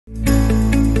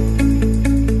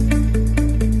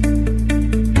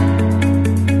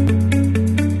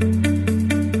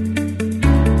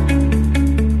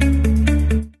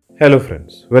Hello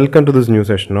friends, welcome to this new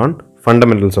session on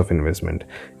Fundamentals of Investment.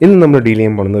 In നമ്മൾ deal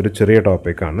ചെയ്യാൻ പോകുന്ന ഒരു ചെറിയ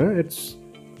ടോപ്പിക്കാണ്. ഇറ്റ്സ്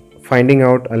ഫൈൻഡിങ്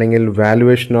ഔട്ട് അല്ലെങ്കിൽ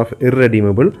valuation of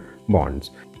ഇർറെഡീമബിൾ bonds.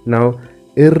 Now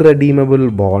ഇർറെഡീമബിൾ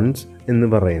bonds എന്ന്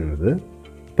പറയുന്നത്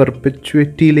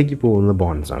പെർപെച്വേറ്റിയിലേക്ക് പോകുന്ന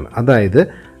ബോണ്ട്സ് ആണ്. അതായത്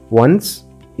വൺസ്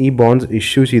ഈ ബോണ്ട്സ്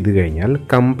ഇഷ്യൂ ചെയ്ത് കഴിഞ്ഞാൽ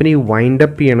കമ്പനി വൈൻഡ്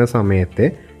അപ്പ് ചെയ്യണ സമയത്തെ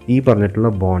ഈ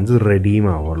പറഞ്ഞിട്ടുള്ള ബോണ്ട്സ് റെഡീം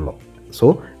ആവുള്ളൂ. So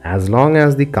as long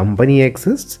as the company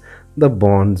എക്സിസ്റ്റ്സ് the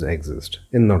bonds exist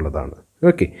എന്നുള്ളതാണ്.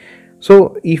 ഓക്കെ, സോ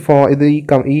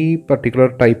ഈ പർട്ടിക്കുലർ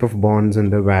ടൈപ്പ് ഓഫ്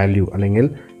ബോണ്ട്സിൻ്റെ വാല്യൂ അല്ലെങ്കിൽ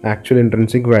ആക്ച്വൽ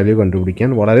ഇൻട്രൻസിക് വാല്യൂ കണ്ടുപിടിക്കാൻ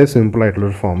വളരെ സിമ്പിൾ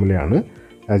ആയിട്ടുള്ളൊരു ഫോർമുലയാണ്.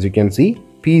 As you can see,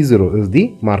 P0 is the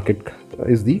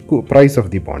price of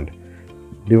the bond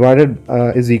divided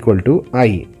is equal to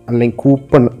I അല്ലെങ്കിൽ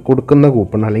കൊടുക്കുന്ന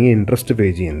coupon അല്ലെങ്കിൽ interest പേ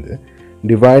ചെയ്യുന്നത്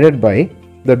divided by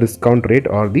the discount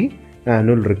rate or the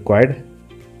annual required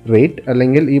rate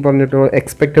അല്ലെങ്കിൽ ഈ പറഞ്ഞിട്ട്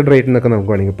എക്സ്പെക്റ്റഡ് റേറ്റ് എന്നൊക്കെ നമുക്ക്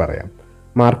വേണമെങ്കിൽ പറയാം.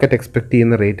 മാർക്കറ്റ് എക്സ്പെക്ട്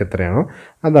ചെയ്യുന്ന റേറ്റ് എത്രയാണോ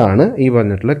അതാണ് ഈ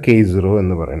പറഞ്ഞിട്ടുള്ള K0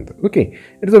 എന്ന് പറയുന്നത്. Okay,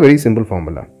 it's A very simple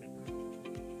formula.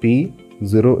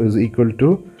 P0 is equal to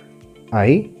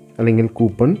I അല്ലെങ്കിൽ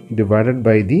coupon divided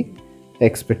by the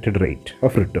expected rate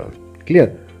of return.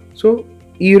 Clear? So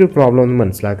ഈ ഒരു പ്രോബ്ലം ഒന്ന്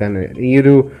മനസ്സിലാക്കാനായിട്ട്, ഈ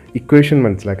ഒരു ഇക്വേഷൻ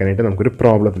മനസ്സിലാക്കാനായിട്ട് നമുക്കൊരു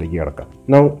പ്രോബ്ലത്തിലേക്ക് കിടക്കാം.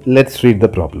 Now let's read the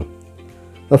problem.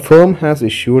 A firm has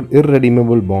issued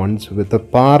irredeemable bonds with a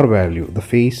par value. The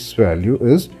face value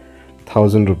is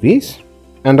 1000 rupees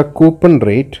and a coupon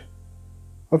rate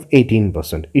of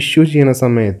 18%. Issue ചെയ്യുന്ന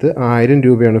സമയത്ത് 1000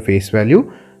 രൂപയാണ് ഫേസ് വാല്യൂ.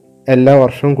 എല്ലാ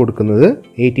വർഷവും കൊടുക്കുന്നത്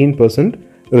 18%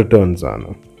 റിട്ടേൺസ്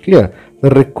ആണ്. ക്ലിയർ?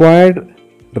 ദ റിക്വയർഡ്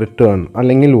റിട്ടേൺ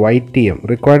അല്ലെങ്കിൽ YTM,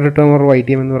 required written or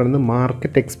YTM എന്ന് പറയുന്നത്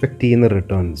മാർക്കറ്റ് എക്സ്പെക്ട് ചെയ്യുന്ന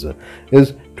returns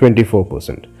is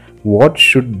 24%. What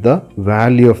should the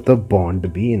value of the bond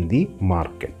be in the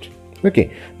market? Okay,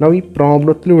 now ഈ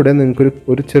പ്രോബ്ലത്തിലൂടെ നിങ്ങൾക്ക്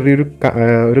ഒരു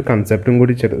ചെറിയൊരു കൺസെപ്റ്റും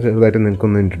കൂടി ചെറുതായിട്ട്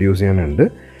നിങ്ങൾക്കൊന്ന് ഇൻട്രൊഡ്യൂസ് ചെയ്യാനുണ്ട്.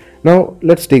 Now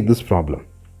let's take this problem.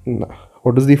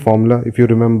 What is the formula? If you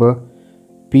remember,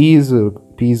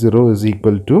 P0 is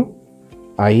equal to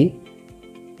I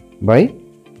by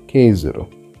K0,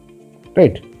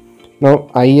 right? Now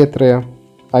I എത്രയാ?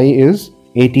 I is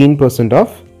 18% of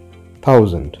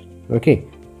 1000. Okay,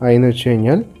 I എന്ന് വെച്ച്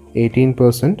കഴിഞ്ഞാൽ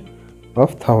 18% of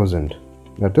 1000,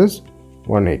 that is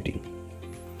 180.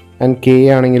 And K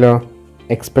ആണെങ്കിലോ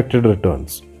expected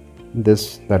returns,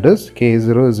 that is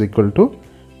K0 is equal to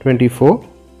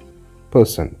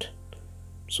 24%.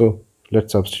 So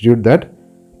let's substitute that.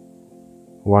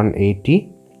 180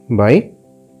 by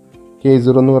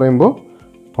K0 എന്ന് പറയുമ്പോൾ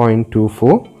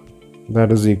 0.24, that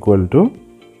is equal to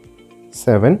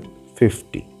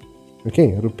 750. Okay,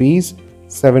 rupees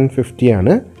 750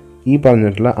 ആണ് ഈ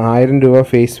പറഞ്ഞിട്ടുള്ള 1000 രൂപ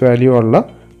ഫേസ് വാല്യൂ ഉള്ള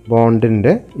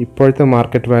ബോണ്ടിൻ്റെ ഇപ്പോഴത്തെ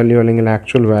മാർക്കറ്റ് വാല്യൂ അല്ലെങ്കിൽ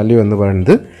ആക്ച്വൽ വാല്യൂ എന്ന്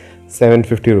പറയുന്നത്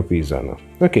 750 റുപ്പീസ് ആണ്.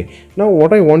 Okay, now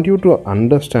what I won't U to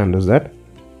understand is that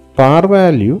par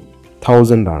value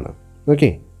 1000 ആണ്. ഓക്കെ,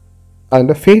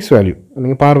 അതിൻ്റെ ഫേസ് വാല്യൂ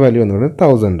അല്ലെങ്കിൽ പാർ വാല്യൂ എന്ന് പറയുന്നത്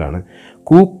 1000 ആണ്.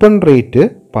 Coupon rate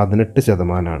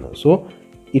 18%. So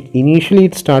initially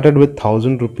it started with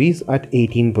 1000 rupees at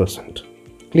 18%.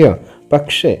 Clear?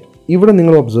 പക്ഷേ ഇവിടെ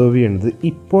നിങ്ങൾ ഒബ്സർവ് ചെയ്യേണ്ടത്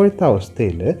ഇപ്പോഴത്തെ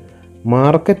അവസ്ഥയിൽ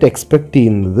മാർക്കറ്റ് എക്സ്പെക്റ്റ്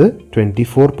ചെയ്യുന്നത്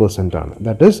 24% ആണ്.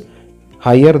 That is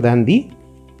higher than the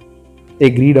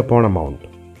agreed upon amount.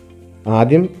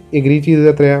 ആദ്യം എഗ്രി ചെയ്തത്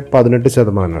എത്രയാണ്?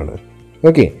 18%.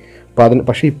 ഓക്കെ,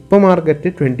 പക്ഷേ ഇപ്പോൾ മാർക്കറ്റ്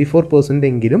 24%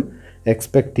 എങ്കിലും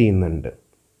എക്സ്പെക്റ്റ് ചെയ്യുന്നുണ്ട്.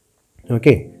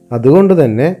 ഓക്കെ, അതുകൊണ്ട്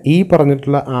തന്നെ ഈ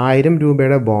പറഞ്ഞിട്ടുള്ള 1000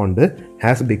 രൂപയുടെ bond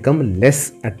has become less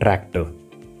attractive.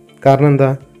 കാരണം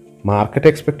എന്താ? മാർക്കറ്റ്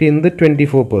എക്സ്പെക്ട് ചെയ്യുന്നത്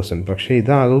 24%, പക്ഷേ ഇത്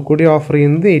ആകെ കൂടി ഓഫർ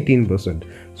ചെയ്യുന്നത് 18%.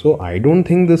 So I don't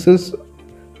think this is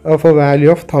of A value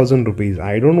of 1000 rupees.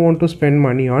 I don't want to spend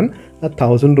money on A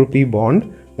 1000 rupee bond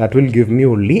that will give me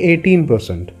only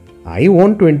 18%. I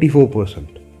won't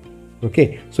 24%. Okay,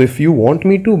 so if you want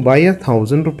me to by A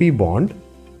 1000 rupee bond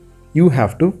you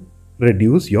have to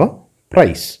reduce your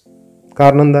price.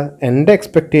 കാരണം എന്താ? എൻ്റെ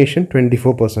expectation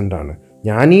 24% ആണ്.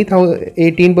 ഞാൻ ഈ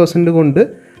 18% കൊണ്ട്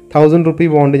 1000 rupee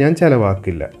bond ഞാൻ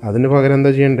ചിലവാക്കില്ല. അതിന് പകരം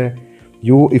എന്താ ചെയ്യേണ്ടത്?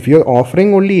 If you are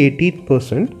offering only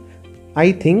 18%, I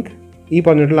think ഈ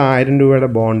പറഞ്ഞിട്ടുള്ള 1000 രൂപയുടെ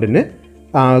ബോണ്ടിന്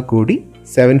കൂടി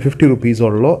 750 റുപ്പീസ്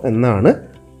ഉള്ളോ എന്നാണ്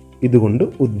ഇതുകൊണ്ട്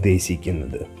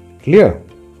ഉദ്ദേശിക്കുന്നത്. Clear?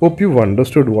 Hope you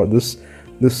understood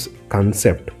this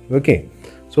concept. Okay,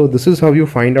 so this is how you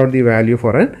find out the value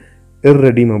for an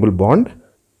irredeemable bond.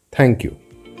 Thank you.